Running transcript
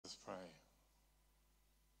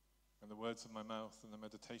the words of my mouth and the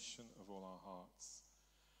meditation of all our hearts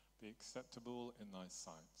be acceptable in thy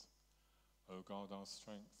sight, O God, our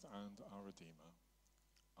strength and our Redeemer.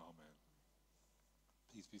 Amen.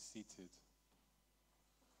 Please be seated.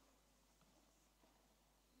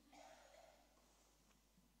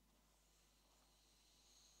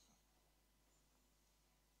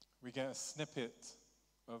 We get a snippet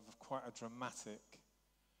of quite a dramatic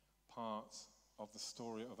part of the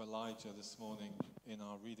story of Elijah this morning in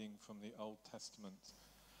our reading from the Old Testament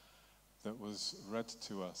that was read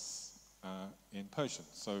to us in Persian.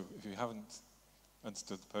 So if you haven't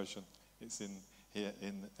understood the Persian, it's in here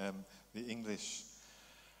in the English.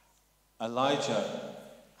 Elijah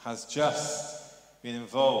has just been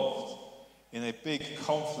involved in a big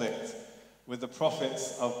conflict with the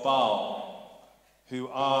prophets of Baal, who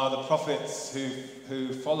are the prophets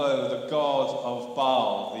who follow the god of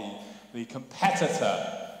Baal, the competitor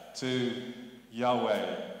to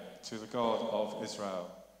Yahweh, to the God of Israel.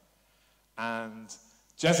 And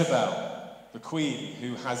Jezebel, the queen,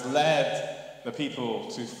 who has led the people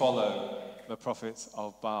to follow the prophets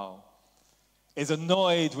of Baal, is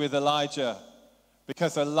annoyed with Elijah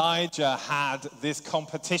because Elijah had this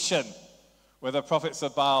competition with the prophets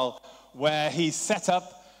of Baal where he set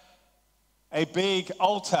up a big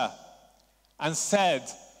altar and said,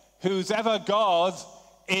 whoever God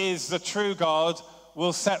is the true God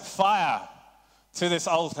will set fire to this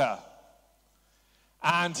altar.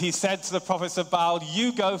 And he said to the prophets of Baal,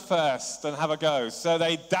 you go first and have a go. So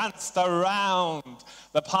they danced around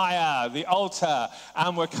the pyre, the altar,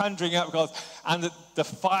 and were conjuring up gods, and the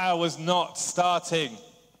fire was not starting.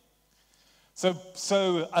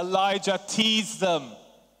 So Elijah teased them,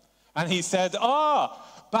 and he said,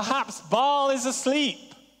 perhaps Baal is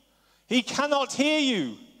asleep. He cannot hear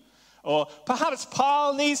you. Or perhaps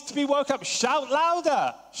Baal needs to be woke up. Shout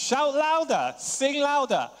louder, sing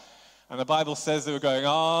louder. And the Bible says they were going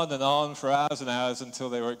on and on for hours and hours until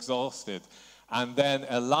they were exhausted. And then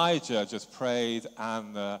Elijah just prayed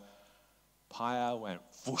and the pyre went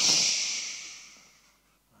whoosh.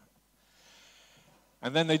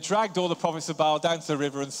 And then they dragged all the prophets of Baal down to the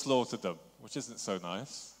river and slaughtered them, which isn't so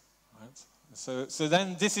nice, right? So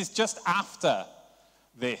then this is just after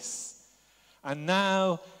this. And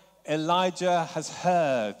now Elijah has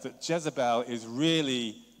heard that Jezebel is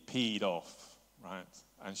really peed off, right?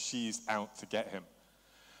 And she's out to get him.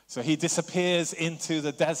 So he disappears into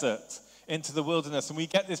the desert, into the wilderness. And we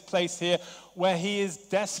get this place here where he is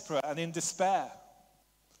desperate and in despair.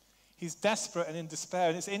 He's desperate and in despair.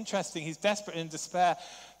 And it's interesting, he's desperate and in despair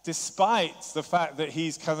despite the fact that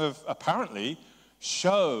he's kind of apparently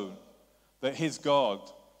shown that his God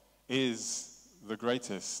is the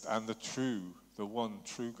greatest and the one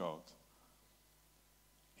true God.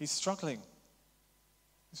 He's struggling.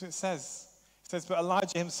 That's what it says. It says, but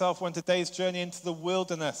Elijah himself went a day's journey into the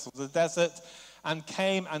wilderness, or the desert, and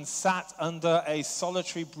came and sat under a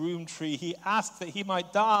solitary broom tree. He asked that he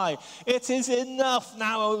might die. It is enough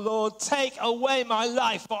now, O Lord. Take away my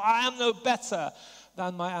life, for I am no better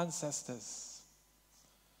than my ancestors.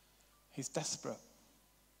 He's desperate.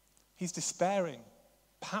 He's despairing.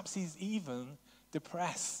 Perhaps he's even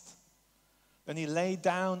depressed. Then he lay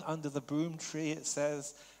down under the broom tree, it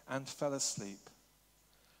says, and fell asleep.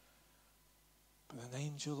 But an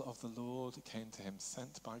angel of the Lord came to him,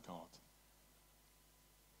 sent by God,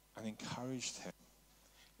 and encouraged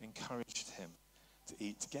him to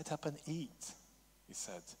eat. Get up and eat, he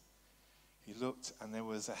said. He looked, and there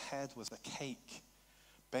was a cake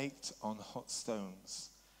baked on hot stones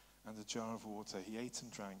and a jar of water. He ate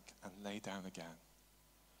and drank and lay down again.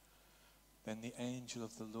 Then the angel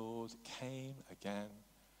of the Lord came again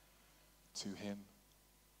to him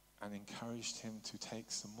and encouraged him to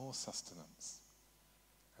take some more sustenance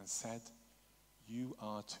and said, you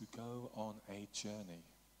are to go on a journey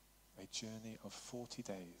of 40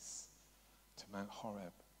 days to Mount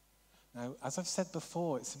Horeb. Now, as I've said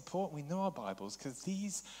before, it's important we know our Bibles because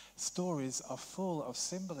these stories are full of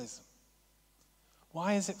symbolism.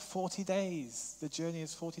 Why is it 40 days? The journey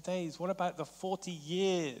is 40 days. What about the 40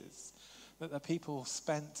 years that the people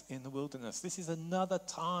spent in the wilderness? This is another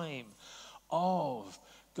time of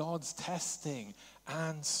God's testing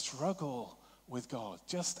and struggle with God.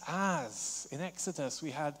 Just as in Exodus we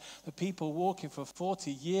had the people walking for 40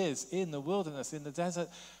 years in the wilderness, in the desert,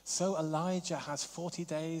 so Elijah has 40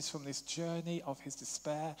 days from this journey of his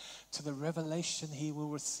despair to the revelation he will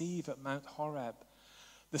receive at Mount Horeb.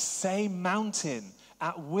 The same mountain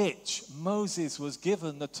at which Moses was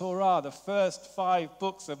given the Torah, the first 5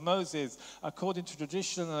 books of Moses, according to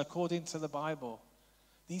tradition and according to the Bible.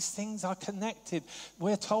 These things are connected.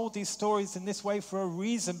 We're told these stories in this way for a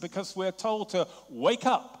reason, because we're told to wake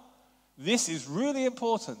up This is really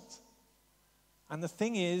important. And the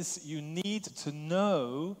thing is, you need to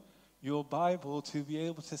know your Bible to be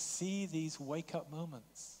able to see these wake-up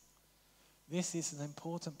moments. This is an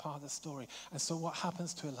important part of the story. And so what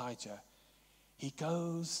happens to Elijah? He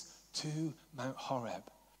goes to Mount Horeb,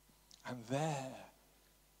 and there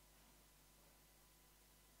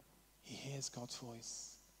he hears God's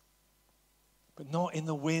voice. But not in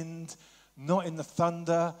the wind, not in the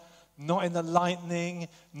thunder, not in the lightning,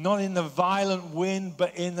 not in the violent wind,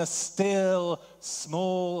 but in a still,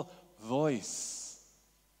 small voice.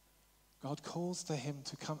 God calls to him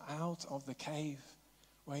to come out of the cave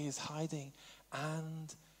where he is hiding,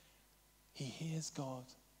 and he hears God.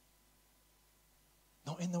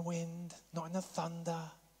 Not in the wind, not in the thunder,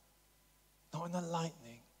 not in the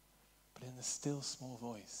lightning, but in the still, small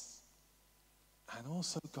voice. And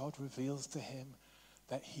also God reveals to him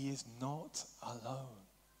that he is not alone.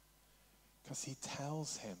 Because he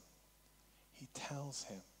tells him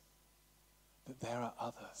that there are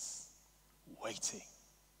others waiting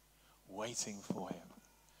for him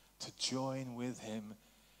to join with him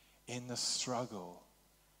in the struggle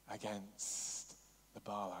against the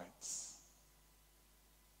Baalites.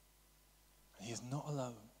 And he is not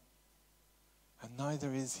alone. And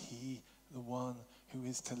neither is he the one who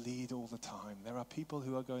is to lead all the time. There are people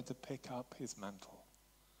who are going to pick up his mantle.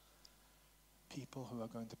 People who are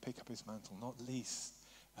going to pick up his mantle, not least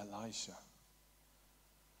Elijah.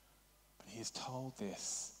 But he is told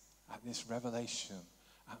this at this revelation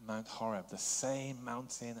at Mount Horeb, the same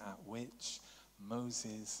mountain at which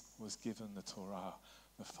Moses was given the Torah,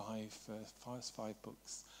 the first five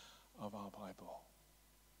books of our Bible.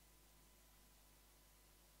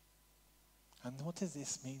 And what does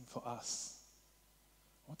this mean for us?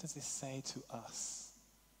 What does this say to us?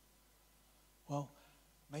 Well,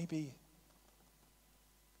 maybe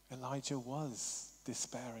Elijah was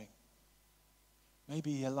despairing.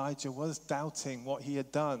 Maybe Elijah was doubting what he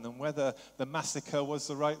had done and whether the massacre was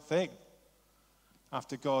the right thing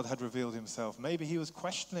after God had revealed himself. Maybe he was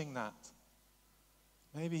questioning that.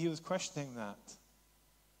 Maybe he was questioning that.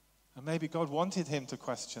 And maybe God wanted him to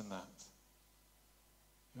question that.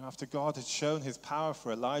 After God had shown his power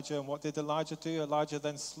for Elijah, and what did Elijah do? Elijah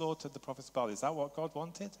then slaughtered the prophets of Baal. Is that what God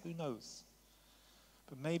wanted? Who knows?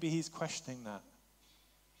 But maybe he's questioning that.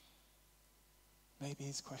 Maybe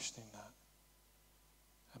he's questioning that.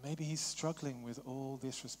 And maybe he's struggling with all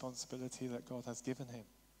this responsibility that God has given him.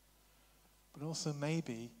 But also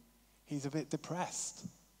maybe he's a bit depressed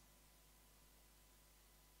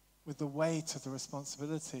with the weight of the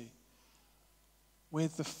responsibility,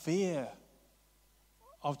 with the fear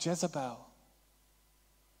of Jezebel,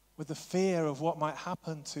 with the fear of what might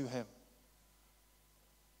happen to him,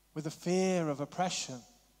 with the fear of oppression,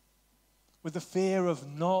 with the fear of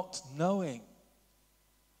not knowing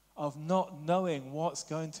what's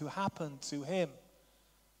going to happen to him.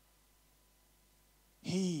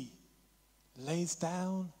 He lays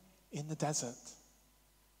down in the desert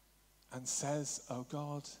and says, "Oh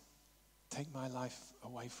God, take my life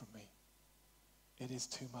away from me. It is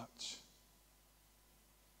too much."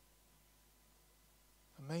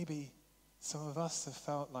 And maybe some of us have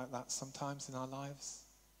felt like that sometimes in our lives.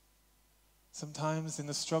 Sometimes in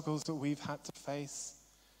the struggles that we've had to face.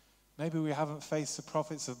 Maybe we haven't faced the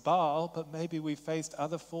prophets of Baal, but maybe we've faced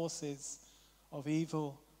other forces of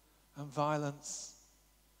evil and violence.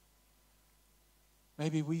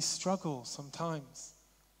 Maybe we struggle sometimes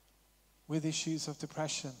with issues of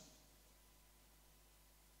depression.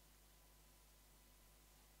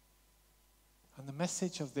 And the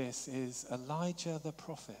message of this is Elijah the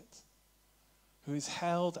prophet, who is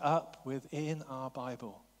held up within our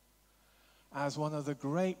Bible as one of the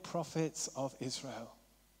great prophets of Israel,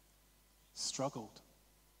 struggled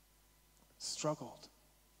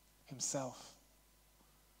himself,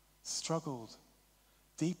 struggled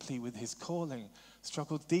deeply with his calling,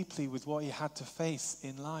 struggled deeply with what he had to face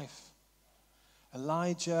in life.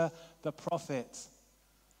 Elijah the prophet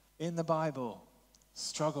in the Bible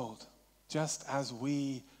struggled just as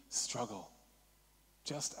we struggle.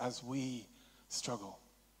 Just as we struggle.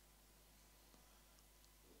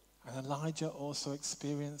 And Elijah also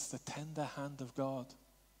experienced the tender hand of God.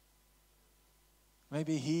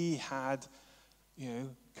 Maybe he had,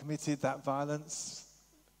 committed that violence,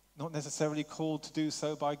 not necessarily called to do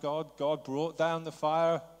so by God. God brought down the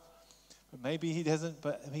fire, but maybe he doesn't,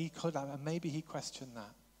 but he could have, and maybe he questioned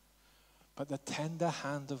that. But the tender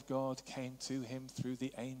hand of God came to him through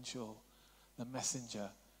the angel, the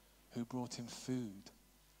messenger, who brought him food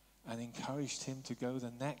and encouraged him to go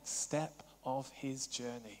the next step of his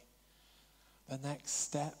journey. The next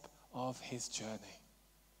step of his journey.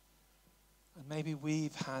 And maybe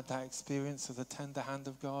we've had that experience of the tender hand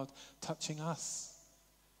of God touching us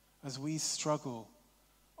as we struggle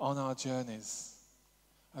on our journeys,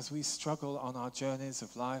 as we struggle on our journeys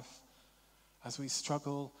of life, as we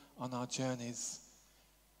struggle on our journeys.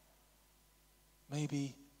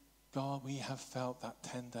 Maybe, God, we have felt that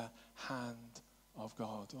tender hand of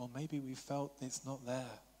God, or maybe we felt it's not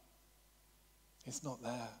there. It's not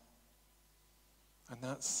there. And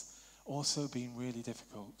that's also been really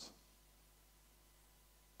difficult.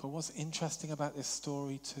 But what's interesting about this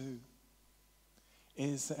story too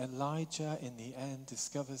is that Elijah in the end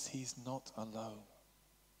discovers he's not alone.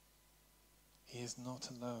 He is not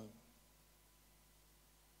alone.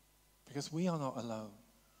 Because we are not alone.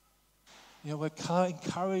 You know, we're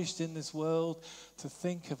encouraged in this world to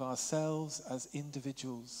think of ourselves as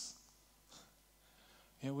individuals.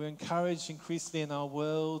 You know, we're encouraged increasingly in our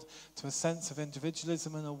world to a sense of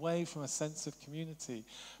individualism and away from a sense of community.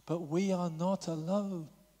 But we are not alone.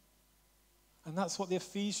 And that's what the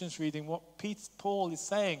Ephesians reading, what Paul is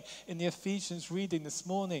saying in the Ephesians reading this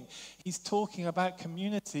morning. He's talking about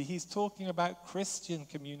community. He's talking about Christian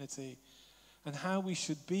community and how we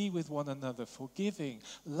should be with one another, forgiving,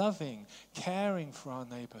 loving, caring for our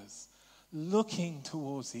neighbors, looking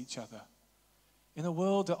towards each other. In a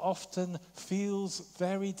world that often feels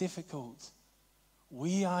very difficult,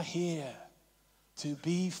 we are here to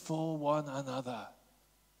be for one another.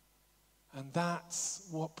 And that's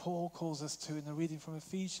what Paul calls us to in the reading from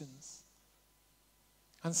Ephesians.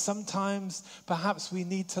 And sometimes, perhaps we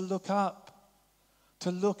need to look up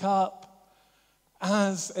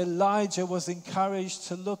as Elijah was encouraged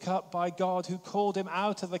to look up by God, who called him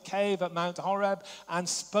out of the cave at Mount Horeb and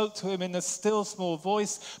spoke to him in a still small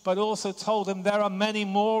voice, but also told him, there are many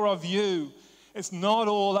more of you. It's not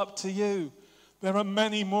all up to you. There are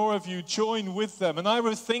many more of you. Join with them. And I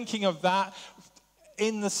was thinking of that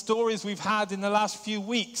in the stories we've had in the last few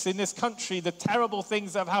weeks in this country, the terrible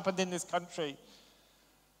things that have happened in this country.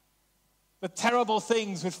 The terrible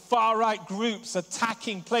things with far-right groups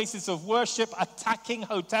attacking places of worship, attacking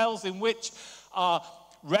hotels in which are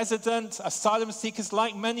resident asylum seekers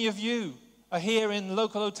like many of you are here in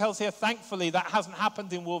local hotels here. Thankfully, that hasn't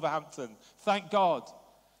happened in Wolverhampton. Thank God.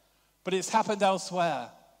 But it's happened elsewhere.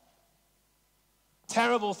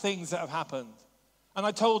 Terrible things that have happened. And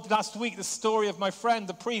I told last week the story of my friend,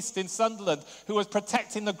 the priest in Sunderland, who was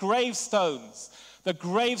protecting the gravestones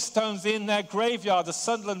in their graveyard, the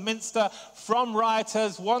Sunderland Minster, from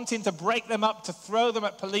rioters wanting to break them up, to throw them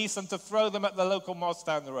at police and to throw them at the local mosque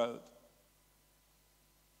down the road.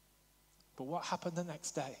 But what happened the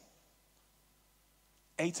next day?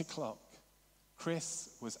 8 o'clock,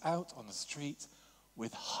 Chris was out on the street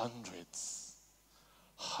with hundreds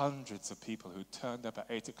of people who turned up at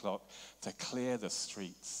 8 o'clock to clear the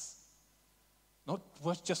streets. Not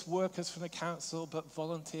just workers from the council, but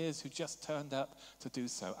volunteers who just turned up to do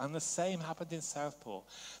so. And the same happened in Southport.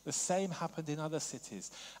 The same happened in other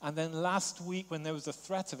cities. And then last week, when there was a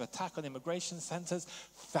threat of attack on immigration centers,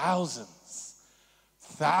 thousands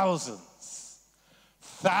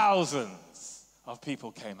of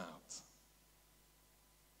people came out.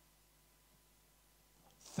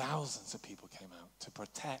 Thousands of people came out to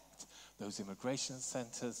protect those immigration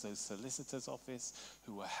centers, those solicitors' office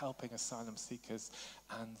who were helping asylum seekers,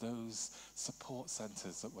 and those support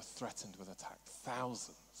centers that were threatened with attack.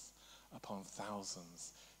 Thousands upon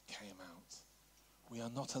thousands came out. We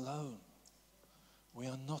are not alone. We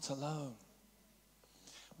are not alone.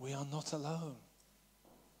 We are not alone.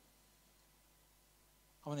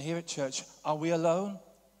 I want to hear it, church. Are we alone?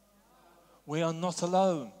 We are not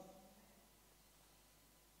alone.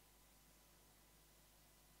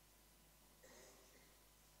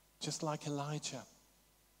 Just like Elijah,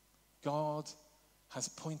 God has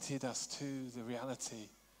pointed us to the reality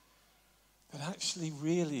that actually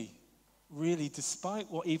really,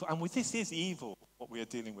 despite what evil, and this is evil, what we are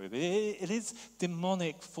dealing with. It is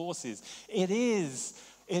demonic forces. It is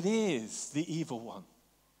the evil one.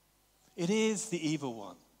 It is the evil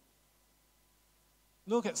one.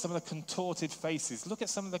 Look at some of the contorted faces. Look at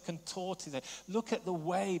some of the contorted, look at the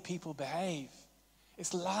way people behave.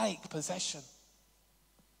 It's like possession.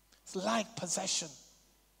 It's like possession.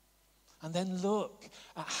 And then look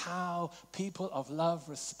at how people of love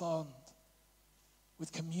respond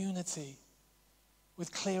with community,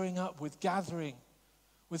 with clearing up, with gathering,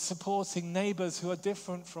 with supporting neighbors who are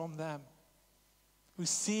different from them, who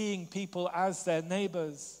seeing people as their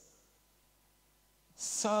neighbors.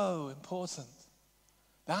 So important.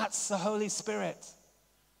 That's the Holy Spirit.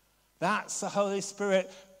 That's the Holy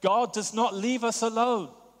Spirit. God does not leave us alone.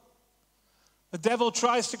 The devil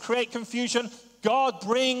tries to create confusion. God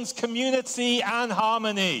brings community and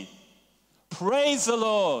harmony. Praise the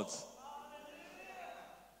Lord.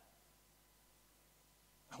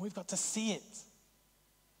 And we've got to see it.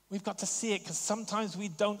 We've got to see it, because sometimes we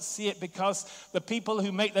don't see it because the people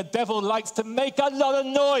who make the devil likes to make a lot of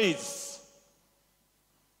noise.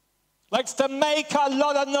 Likes to make a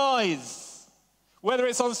lot of noise. Whether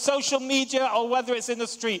it's on social media or whether it's in the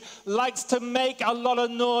street. Likes to make a lot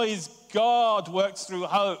of noise. God works through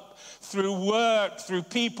hope, through work, through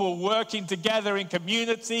people working together in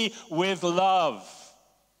community with love.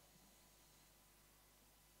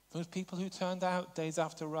 Those people who turned out days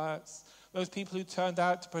after riots, those people who turned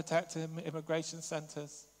out to protect immigration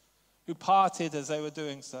centers, who parted as they were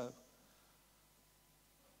doing so.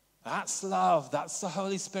 That's love. That's the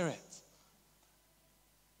Holy Spirit.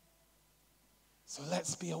 So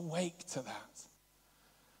let's be awake to that.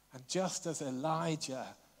 And just as Elijah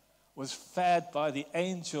was fed by the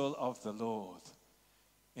angel of the Lord,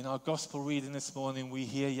 in our gospel reading this morning, we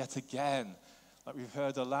hear yet again, like we've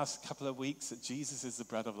heard the last couple of weeks, that Jesus is the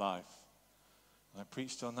bread of life. And I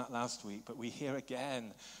preached on that last week, but we hear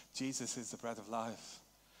again, Jesus is the bread of life.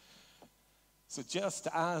 So just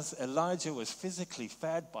as Elijah was physically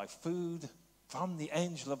fed by food from the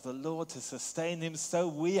angel of the Lord to sustain him, so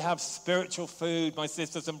we have spiritual food, my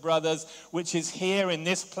sisters and brothers, which is here in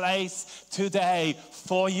this place today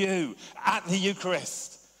for you at the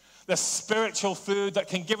Eucharist. The spiritual food that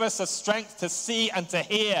can give us the strength to see and to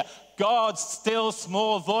hear God's still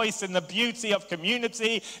small voice in the beauty of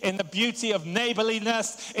community, in the beauty of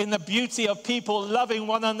neighborliness, in the beauty of people loving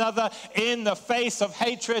one another in the face of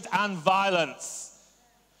hatred and violence.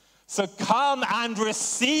 So come and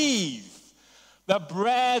receive the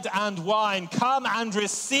bread and wine. Come and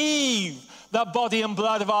receive the body and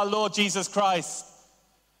blood of our Lord Jesus Christ.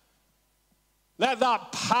 Let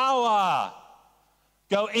that power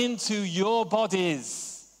go into your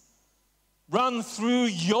bodies, run through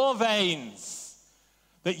your veins,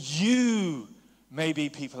 that you may be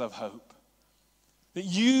people of hope, that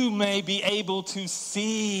you may be able to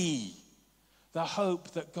see the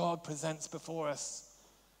hope that God presents before us.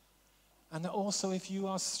 And that also, if you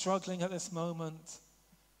are struggling at this moment,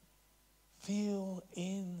 feel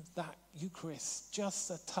in that Eucharist just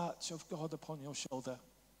a touch of God upon your shoulder.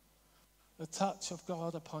 The touch of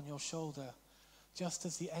God upon your shoulder. Just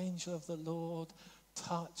as the angel of the Lord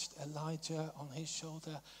touched Elijah on his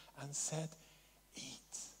shoulder and said,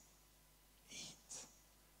 eat, eat.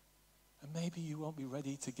 And maybe you won't be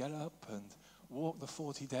ready to get up and walk the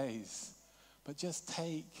 40 days, but just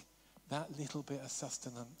take that little bit of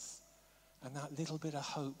sustenance and that little bit of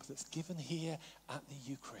hope that's given here at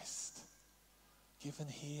the Eucharist. Given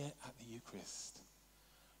here at the Eucharist.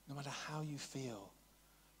 No matter how you feel,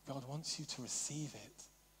 God wants you to receive it,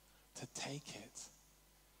 to take it,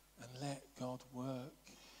 and let God work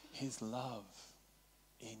his love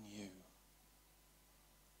in you.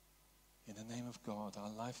 In the name of God, our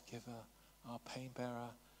life giver, our pain bearer,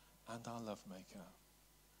 and our love maker.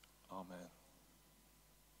 Amen.